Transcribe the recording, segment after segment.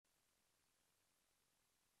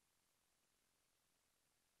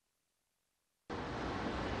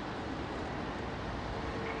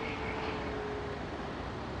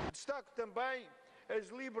Destaco também as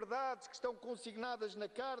liberdades que estão consignadas na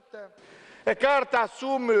Carta. A Carta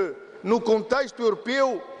assume, no contexto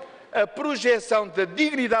europeu, a projeção da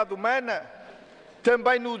dignidade humana,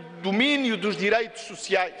 também no domínio dos direitos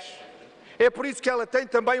sociais. É por isso que ela tem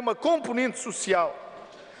também uma componente social,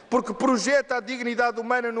 porque projeta a dignidade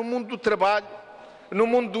humana no mundo do trabalho, no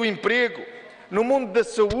mundo do emprego, no mundo da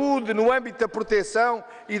saúde, no âmbito da proteção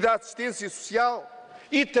e da assistência social,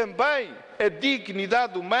 e também a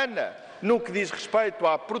dignidade humana no que diz respeito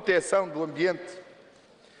à proteção do ambiente.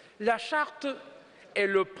 La Charte est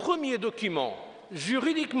le premier document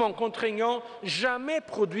juridiquement contraignant jamais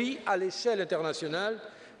produit à l'échelle internationale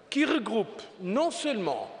qui regroupe non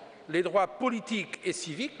seulement les droits politiques et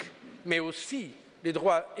civiques, mais aussi les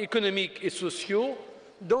droits économiques et sociaux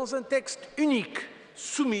dans un texte unique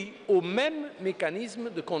soumis au même mécanisme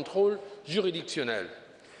de contrôle juridictionnel.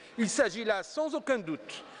 Il s'agit là sans aucun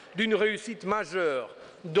doute d'une réussite majeure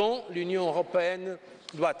dont l'Union européenne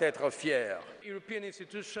doit être fière. European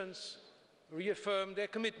institutions reaffirm their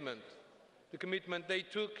commitment, the commitment they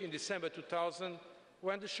took in December 2000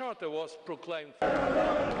 when the Charter was proclaimed.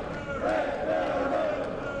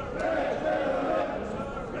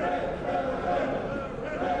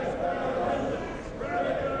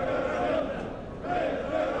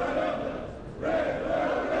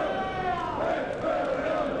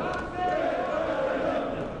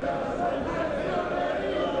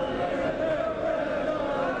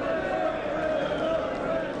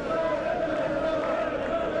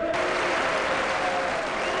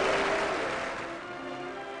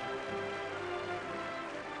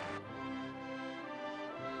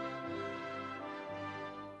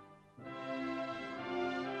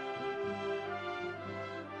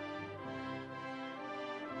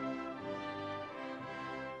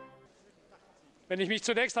 Wenn ich mich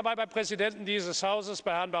zunächst einmal beim Präsidenten dieses Hauses,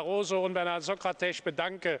 bei Herrn Barroso und bei Herrn SOCRATES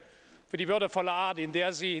bedanke für die würdevolle Art, in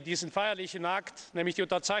der Sie diesen feierlichen Akt, nämlich die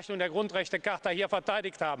Unterzeichnung der Grundrechtecharta, hier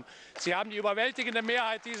verteidigt haben. Sie haben die überwältigende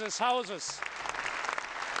Mehrheit dieses Hauses.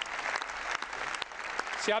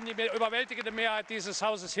 Sie haben die überwältigende Mehrheit dieses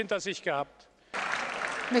Hauses hinter sich gehabt.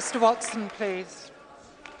 Mr. Watson, please.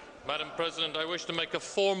 Madam President, I wish to make a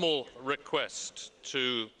formal request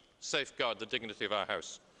to safeguard the dignity of our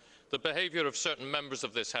House. The behaviour of certain members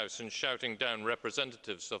of this House in shouting down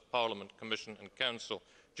representatives of Parliament, Commission and Council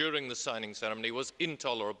during the signing ceremony was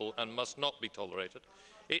intolerable and must not be tolerated.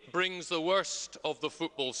 It brings the worst of the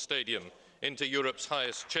football stadium into Europe's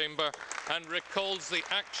highest chamber and recalls the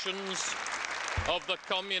actions of the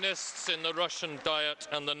communists in the Russian Diet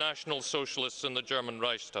and the National Socialists in the German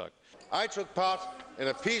Reichstag. I took part in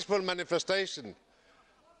a peaceful manifestation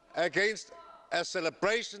against a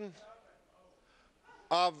celebration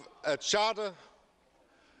of a charter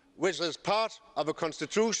which is part of a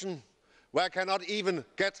constitution where I cannot even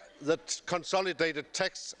get the consolidated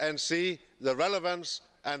text and see the relevance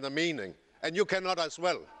and the meaning. And you cannot as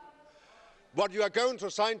well. What you are going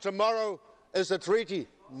to sign tomorrow is a treaty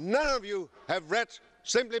none of you have read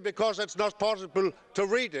simply because it's not possible to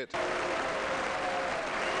read it.